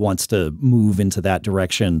he wants to move into that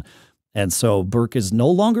direction. And so Burke is no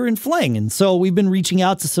longer in Fling. And so we've been reaching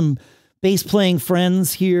out to some bass playing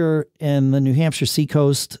friends here in the New Hampshire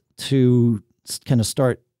seacoast to kind of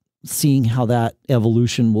start seeing how that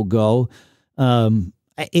evolution will go.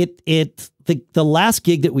 The last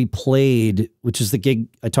gig that we played, which is the gig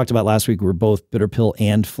I talked about last week, where both Bitter Pill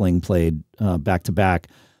and Fling played back to back,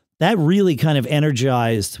 that really kind of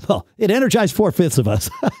energized 4/5 of us,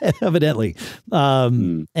 evidently.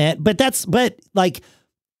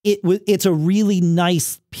 It's a really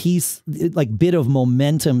nice piece, like bit of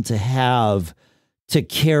momentum to have to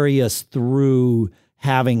carry us through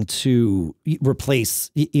having to replace,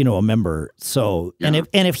 you know, a member. So, and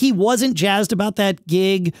if he wasn't jazzed about that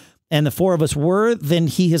gig and the four of us were, then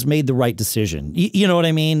he has made the right decision. You know what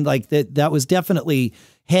I mean? Like that was definitely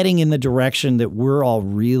heading in the direction that we're all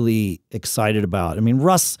really excited about. I mean,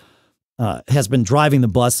 Russ has been driving the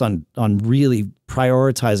bus on really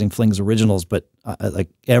prioritizing Fling's originals, but like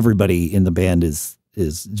everybody in the band is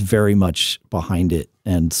very much behind it.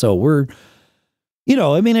 And so we're, you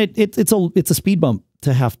know, I mean, it's a speed bump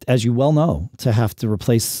to have, as you well know, to have to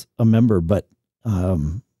replace a member, but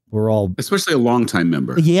we're all, especially a longtime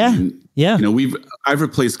member. Yeah. I mean, yeah. You know, I've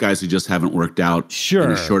replaced guys who just haven't worked out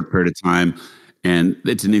in a short period of time, and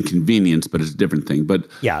it's an inconvenience, but it's a different thing. But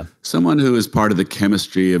yeah, someone who is part of the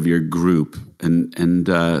chemistry of your group, and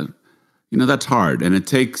you know, that's hard, and it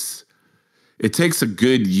takes a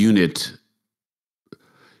good unit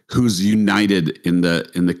who's united in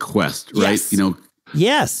the quest, right? Yes. You know,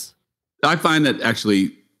 yes. I find that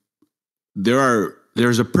actually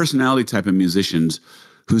there's a personality type of musicians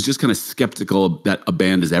who's just kind of skeptical that a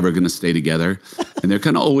band is ever going to stay together, and they're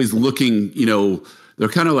kind of always looking, you know, they're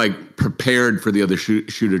kind of like prepared for the other shoe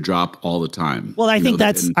to drop all the time. Well, I think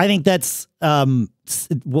that's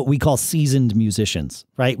what we call seasoned musicians,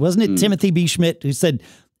 right? Wasn't it Timothy B. Schmidt who said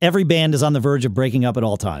every band is on the verge of breaking up at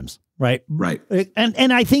all times, right? Right.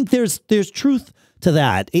 And I think there's truth to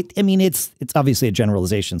that. I mean, it's obviously a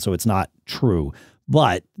generalization, so it's not true,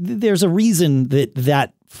 but there's a reason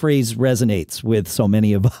that phrase resonates with so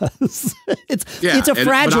many of us. It's a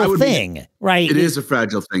fragile thing, right? It is a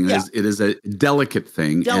fragile thing. Yeah. It is a delicate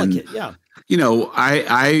thing. Delicate, and, yeah. You know,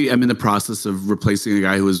 I am in the process of replacing a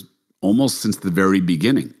guy who was almost since the very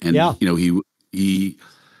beginning. And, you know, he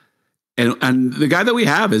and the guy that we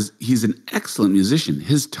have he's an excellent musician.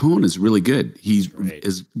 His tone is really good. He's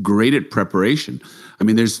is great at preparation. I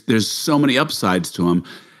mean, there's so many upsides to him.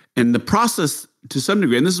 And the process, to some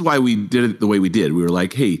degree, and this is why we did it the way we did. We were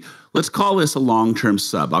like, hey, let's call this a long-term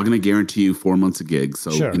sub. I'm going to guarantee you 4 months of gigs.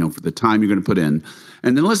 So, you know, for the time you're going to put in.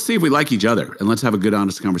 And then let's see if we like each other. And let's have a good,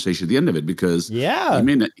 honest conversation at the end of it. Because he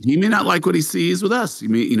may not like what he sees with us. He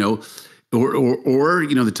may, you know, or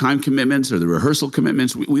you know, the time commitments or the rehearsal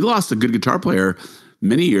commitments. We lost a good guitar player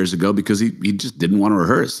many years ago because he just didn't want to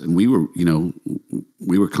rehearse. And we were, you know,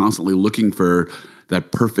 we were constantly looking for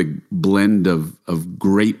that perfect blend of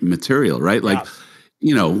great material, right? Like,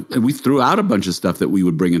 you know, and we threw out a bunch of stuff that we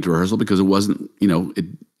would bring into rehearsal because it wasn't, you know, it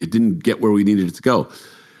didn't get where we needed it to go.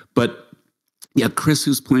 But yeah, Chris,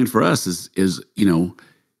 who's playing for us, is you know,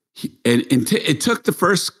 it took the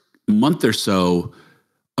first month or so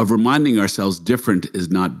of reminding ourselves different is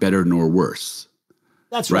not better nor worse.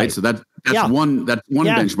 That's right. So that's one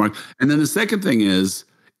benchmark. And then the second thing is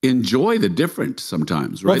enjoy the different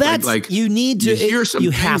sometimes, right? Well, that's like you need to hear some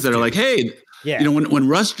things that are like, hey, you know, when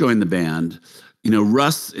Russ joined the band, you know,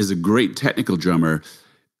 Russ is a great technical drummer.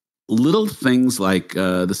 Little things like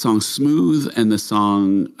the song Smooth and the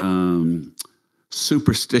song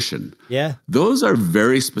Superstition. Yeah. Those are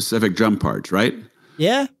very specific drum parts, right?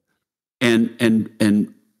 Yeah.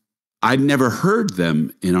 And I'd never heard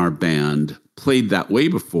them in our band played that way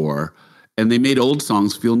before. And they made old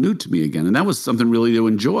songs feel new to me again. And that was something really to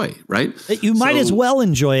enjoy, right? You might as well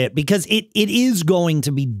enjoy it because it is going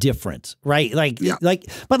to be different, right?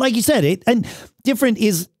 But like you said, and different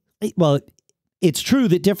is, well, it's true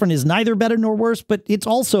that different is neither better nor worse, but it's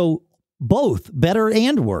also both better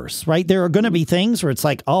and worse, right? There are going to be things where it's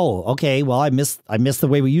like, oh, okay, well, I miss the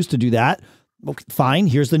way we used to do that. Okay, fine,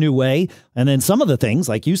 here's the new way. And then some of the things,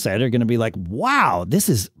 like you said, are going to be like, wow, this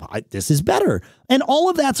is better. And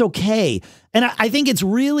all of that's okay. And I think it's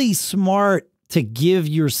really smart to give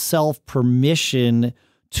yourself permission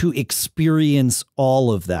to experience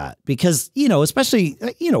all of that. Because, you know, especially,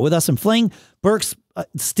 you know, with us and Fling, Burke's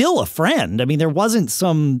still a friend. I mean, there wasn't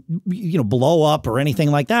some, you know, blow up or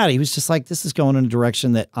anything like that. He was just like, this is going in a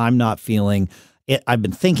direction that I'm not feeling. I've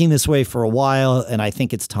been thinking this way for a while, and I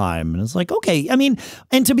think it's time. And it's like, okay. I mean,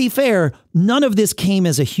 and to be fair, none of this came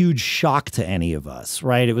as a huge shock to any of us,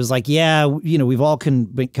 right? It was like, yeah, you know, we've all kind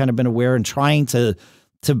of been aware and trying to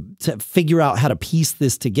figure out how to piece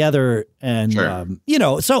this together. And, you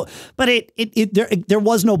know, so, but there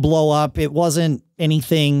was no blow up. It wasn't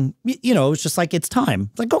anything, you know, it was just like, it's time.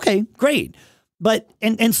 It's like, okay, great. But,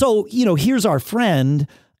 and so, you know, here's our friend.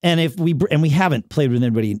 And we haven't played with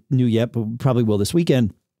anybody new yet, but we probably will this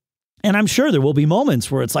weekend. And I'm sure there will be moments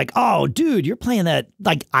where it's like, oh, dude, you're playing that.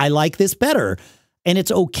 Like, I like this better. And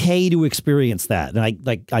it's okay to experience that.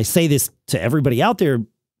 And I say this to everybody out there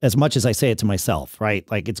as much as I say it to myself, right?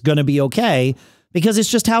 Like, it's going to be okay because it's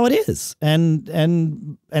just how it is.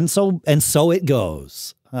 And so it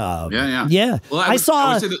goes. Yeah. Well,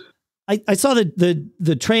 I saw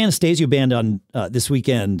the Trey Anastasio band on this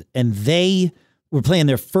weekend, and they were playing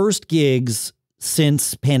their first gigs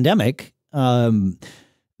since pandemic.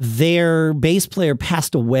 Their bass player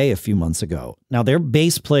passed away a few months ago. Now, their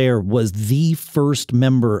bass player was the first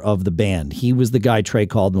member of the band. He was the guy Trey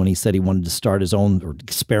called when he said he wanted to start his own or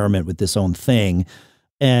experiment with this own thing.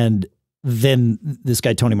 And then this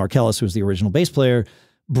guy, Tony Markellis, who was the original bass player,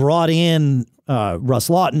 brought in Russ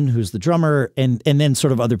Lawton, who's the drummer, and then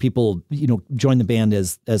sort of other people, joined the band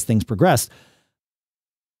as things progressed.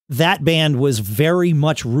 That band was very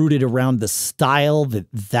much rooted around the style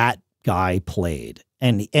that guy played.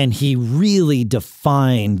 And he really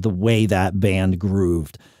defined the way that band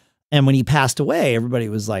grooved. And when he passed away, everybody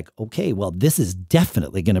was like, okay, well, this is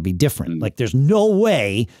definitely going to be different. Like, there's no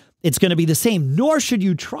way it's going to be the same, nor should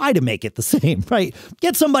you try to make it the same, right?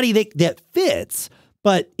 Get somebody that fits,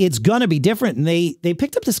 but it's going to be different. And they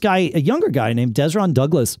picked up this guy, a younger guy named Desron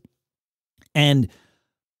Douglas. And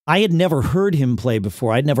I had never heard him play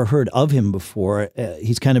before. I'd never heard of him before.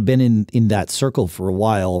 He's kind of been in that circle for a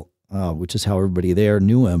while. Which is how everybody there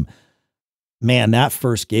knew him. Man, that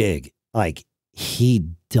first gig, like, he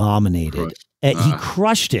dominated. He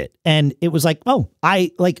crushed it. And it was like,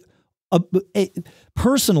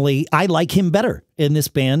 personally, I like him better in this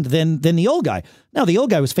band than the old guy. Now, the old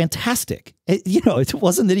guy was fantastic. It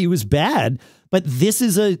wasn't that he was bad, but this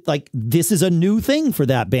is a new thing for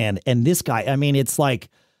that band. And this guy, I mean, it's like,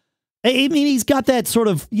 he's got that sort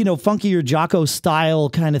of, funkier Jocko style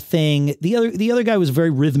kind of thing. The other guy was very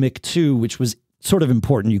rhythmic too, which was sort of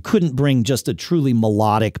important. You couldn't bring just a truly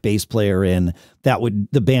melodic bass player in.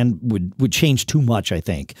 The band would change too much, I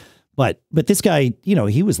think. But this guy,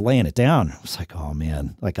 he was laying it down. I was like, oh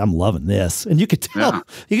man, like, I'm loving this. And you could tell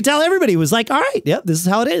everybody was like, all right, yeah, this is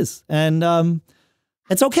how it is. And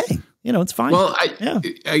it's okay. It's fine. Well,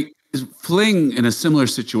 I Fling, in a similar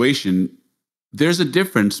situation, there's a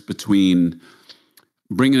difference between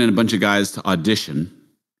bringing in a bunch of guys to audition,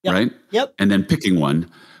 right? Yep. And then picking one.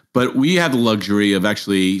 But we have the luxury of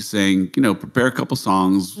actually saying, prepare a couple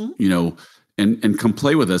songs, and come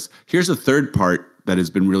play with us. Here's a third part that has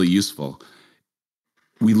been really useful.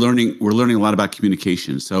 We're learning a lot about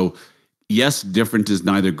communication. So yes, different is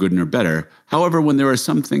neither good nor better. However, when there are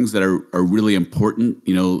some things that are really important,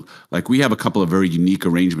 like we have a couple of very unique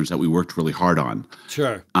arrangements that we worked really hard on.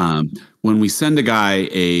 Sure. When we send a guy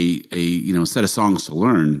a set of songs to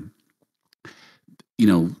learn,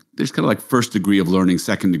 there's kind of like first degree of learning,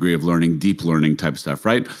 second degree of learning, deep learning type stuff,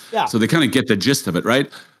 right? Yeah. So they kind of get the gist of it, right?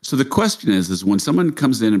 So the question is when someone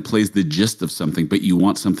comes in and plays the gist of something, but you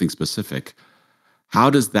want something specific, how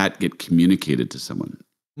does that get communicated to someone?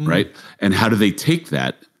 Right. And how do they take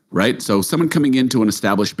that? Right. So someone coming into an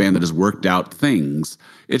established band that has worked out things,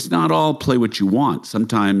 it's not all play what you want.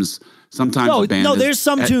 Sometimes there's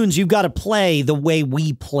some tunes you've got to play the way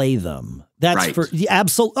we play them. That's right. For the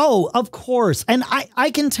absolute. Oh, of course. And I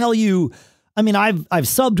can tell you, I mean, I've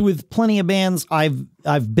subbed with plenty of bands. I've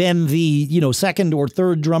been the, second or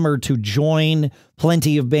third drummer to join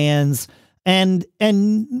plenty of bands, and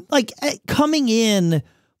like coming in,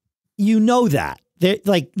 that.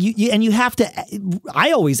 Like you have to.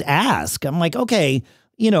 I always ask. I'm like, okay,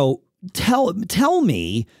 tell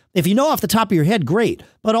me if you know off the top of your head, great.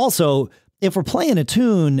 But also, if we're playing a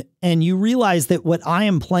tune and you realize that what I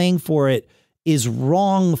am playing for it is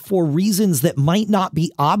wrong for reasons that might not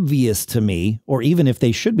be obvious to me, or even if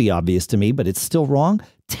they should be obvious to me, but it's still wrong,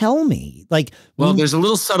 tell me. Like, well, there's a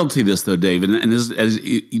little subtlety to this though, Dave, and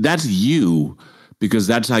that's you, because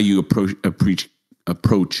that's how you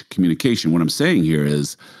approach communication. What I'm saying here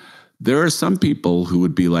is there are some people who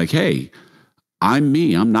would be like, hey, I'm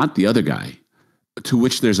me, I'm not the other guy. To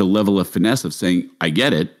which there's a level of finesse of saying, I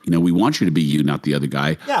get it. We want you to be you, not the other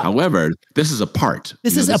guy. Yeah. However, this is a part.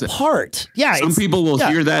 This is a part. Yeah. Some people will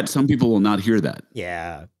hear that. Some people will not hear that.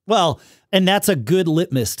 Yeah. Well, and that's a good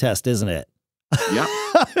litmus test, isn't it? Yeah.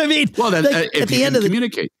 I mean, well, if you can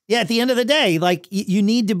communicate. At the end of the day, like you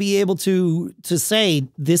need to be able to say,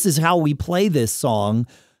 this is how we play this song.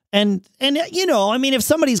 And I mean, if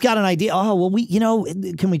somebody's got an idea, oh, well,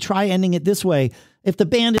 can we try ending it this way? If the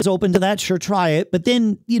band is open to that, sure, try it. But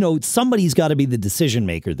then, somebody's got to be the decision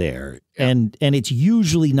maker there. Yeah. And it's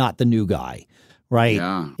usually not the new guy, right?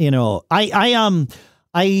 Yeah.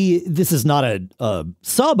 This is not a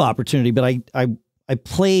sub opportunity, but I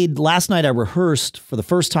played last night. I rehearsed for the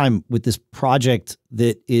first time with this project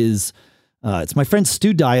that is, it's my friend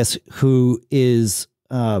Stu Dias, who is,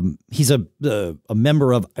 he's a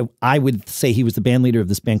member of, I would say he was the band leader of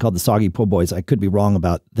this band called the Soggy Po Boys. I could be wrong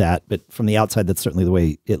about that, but from the outside, that's certainly the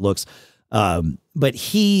way it looks. But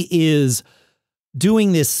he is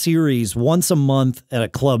doing this series once a month at a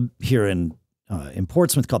club here in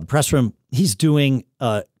Portsmouth called the Press Room. He's doing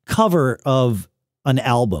a cover of an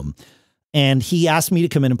album, and he asked me to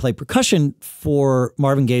come in and play percussion for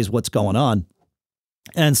Marvin Gaye's "What's Going On,"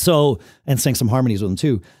 and sing some harmonies with him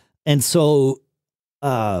too. And so,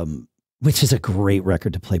 which is a great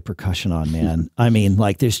record to play percussion on, man. I mean,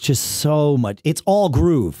 like, there's just so much. It's all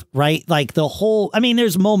groove, right? Like the whole. I mean,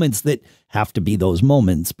 there's moments that have to be those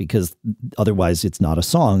moments because otherwise it's not a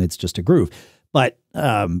song. It's just a groove. But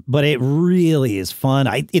it really is fun.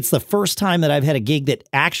 It's the first time that I've had a gig that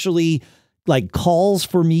actually like calls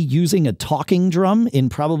for me using a talking drum in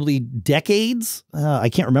probably decades. I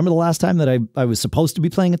can't remember the last time that I was supposed to be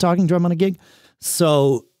playing a talking drum on a gig.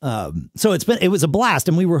 So it was a blast,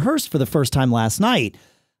 and we rehearsed for the first time last night.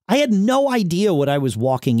 I had no idea what I was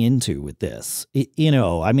walking into with this.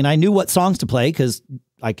 I mean, I knew what songs to play because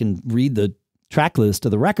I can read the track list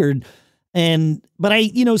of the record. But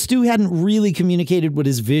Stu hadn't really communicated what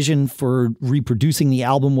his vision for reproducing the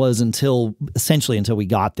album was until we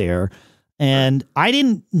got there. And I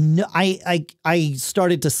didn't know, I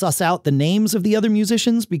started to suss out the names of the other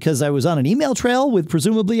musicians because I was on an email trail with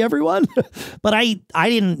presumably everyone, but I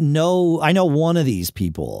didn't know. I know one of these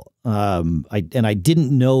people. I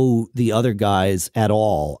didn't know the other guys at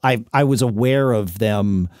all. I was aware of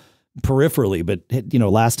them peripherally, but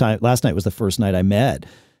last night was the first night I met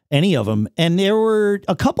any of them. And there were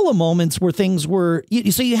a couple of moments where things were,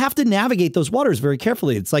 so you have to navigate those waters very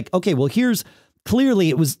carefully. It's like, okay, well, clearly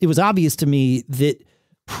it was obvious to me that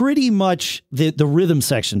pretty much the rhythm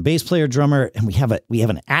section, bass player, drummer, and we have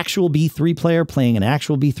an actual B3 player playing an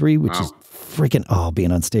actual B3, which is freaking,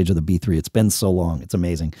 being on stage with a B3. It's been so long. It's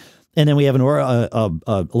amazing. And then we have an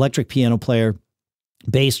electric piano player,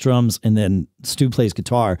 bass, drums, and then Stu plays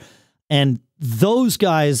guitar. And those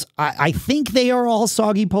guys, I think they are all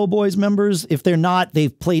Soggy Po Boys members. If they're not,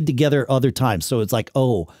 they've played together other times. So it's like,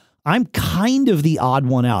 I'm kind of the odd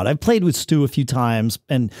one out. I've played with Stu a few times,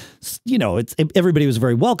 and everybody was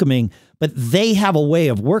very welcoming, but they have a way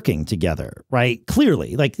of working together, right?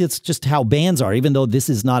 Clearly, like it's just how bands are. Even though this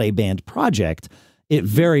is not a band project, it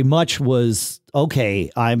very much was,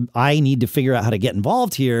 okay, I need to figure out how to get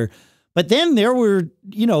involved here. But then there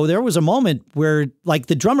was a moment where like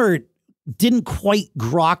the drummer didn't quite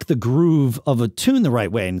grok the groove of a tune the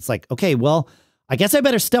right way. And it's like, okay, well, I guess I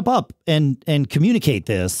better step up and communicate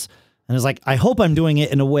this. And it's like, I hope I'm doing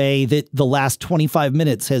it in a way that the last 25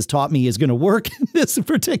 minutes has taught me is going to work in this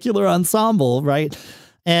particular ensemble. Right.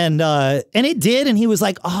 And it did. And he was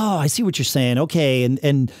like, oh, I see what you're saying. Okay.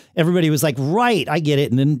 And everybody was like, right, I get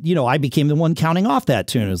it. And then, I became the one counting off that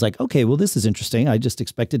tune. It was like, okay, well, this is interesting. I just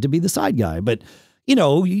expected to be the side guy. But,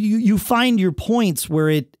 you find your points where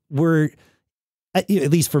at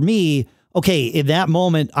least for me, okay, in that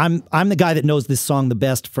moment, I'm the guy that knows this song the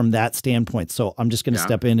best from that standpoint. So I'm just going to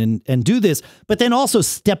step in and do this, but then also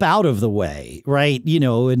step out of the way, right?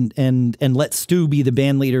 And let Stu be the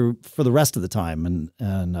band leader for the rest of the time,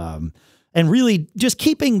 and really just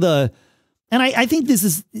keeping and I think this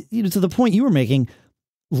is to the point you were making,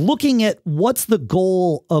 looking at what's the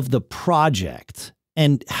goal of the project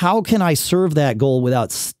and how can I serve that goal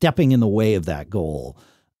without stepping in the way of that goal.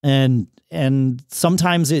 And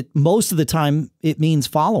sometimes most of the time it means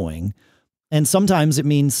following, and sometimes it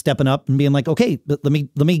means stepping up and being like, okay, but let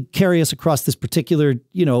me carry us across this particular,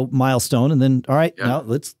 milestone. And then, all right, now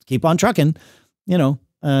let's keep on trucking,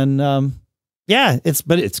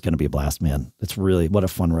 it's going to be a blast, man. It's really, what a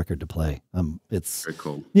fun record to play. It's very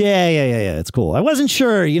cool. Yeah. It's cool. I wasn't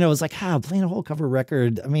sure, it was like, playing a whole cover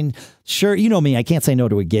record. I mean, sure. You know me, I can't say no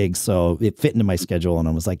to a gig. So it fit into my schedule, and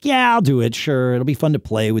I was like, yeah, I'll do it. Sure. It'll be fun to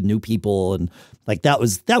play with new people. And like, that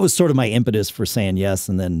was sort of my impetus for saying yes.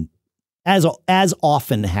 And then as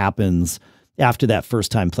often happens after that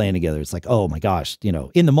first time playing together, it's like, oh my gosh,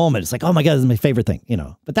 in the moment, it's like, oh my God, this is my favorite thing,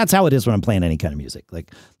 but that's how it is when I'm playing any kind of music.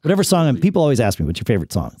 Like whatever song, people always ask me, what's your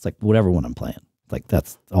favorite song? It's like, whatever one I'm playing. Like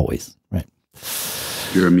that's always right.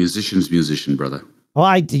 You're a musician's musician, brother. Well,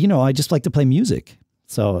 I just like to play music.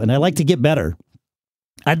 So, and I like to get better.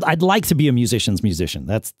 I'd like to be a musician's musician.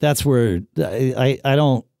 That's where I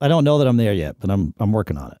don't know that I'm there yet, but I'm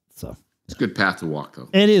working on it. So. It's a good path to walk, though.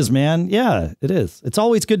 It is, man. Yeah, it is. It's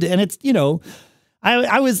always good to, and it's, it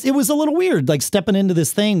was a little weird, like stepping into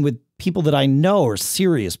this thing with people that I know are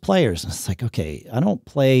serious players. And it's like, okay, I don't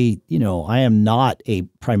play, I am not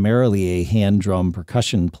primarily a hand drum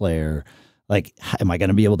percussion player. Like, am I going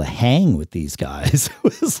to be able to hang with these guys?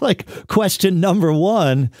 It was like question number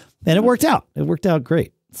one, and it worked out. It worked out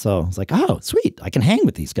great. So it's like, oh, sweet, I can hang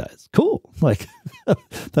with these guys. Cool. Like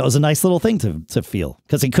that was a nice little thing to feel,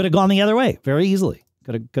 because it could have gone the other way very easily.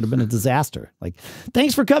 Could have been a disaster. Like,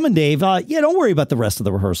 thanks for coming, Dave. Yeah, don't worry about the rest of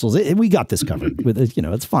the rehearsals. We got this covered. With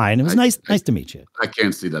it's fine. It was nice to meet you. I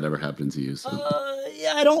can't see that ever happening to you. So.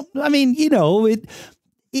 Yeah, I don't. I mean,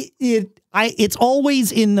 it's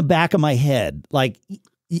always in the back of my head. Like,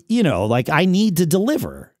 like I need to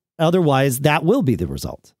deliver. Otherwise, that will be the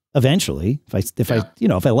result eventually. If I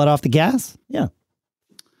let off the gas. Yeah.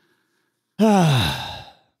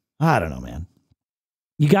 I don't know, man.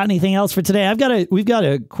 You got anything else for today? We've got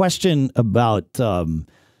a question about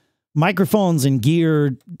microphones and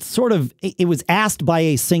gear. Sort of, it was asked by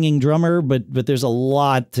a singing drummer, but there's a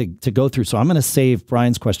lot to go through. So I'm going to save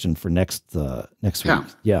Brian's question for next week.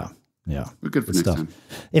 Yeah. We're good for next time.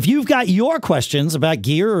 If you've got your questions about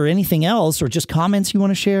gear or anything else, or just comments you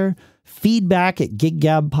want to share, feedback at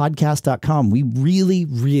giggabpodcast.com. We really,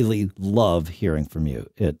 really love hearing from you.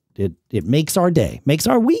 It makes our day, makes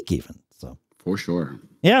our week even. So for sure.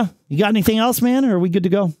 Yeah. You got anything else, man? Or are we good to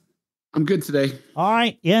go? I'm good today. All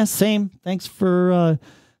right. Yeah, same. Thanks for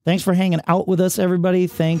hanging out with us, everybody.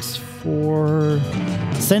 Thanks for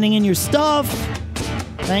sending in your stuff.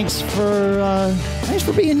 Thanks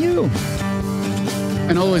for being you.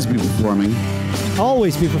 And always be performing.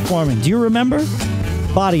 Always be performing. Do you remember?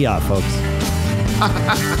 Body off, folks.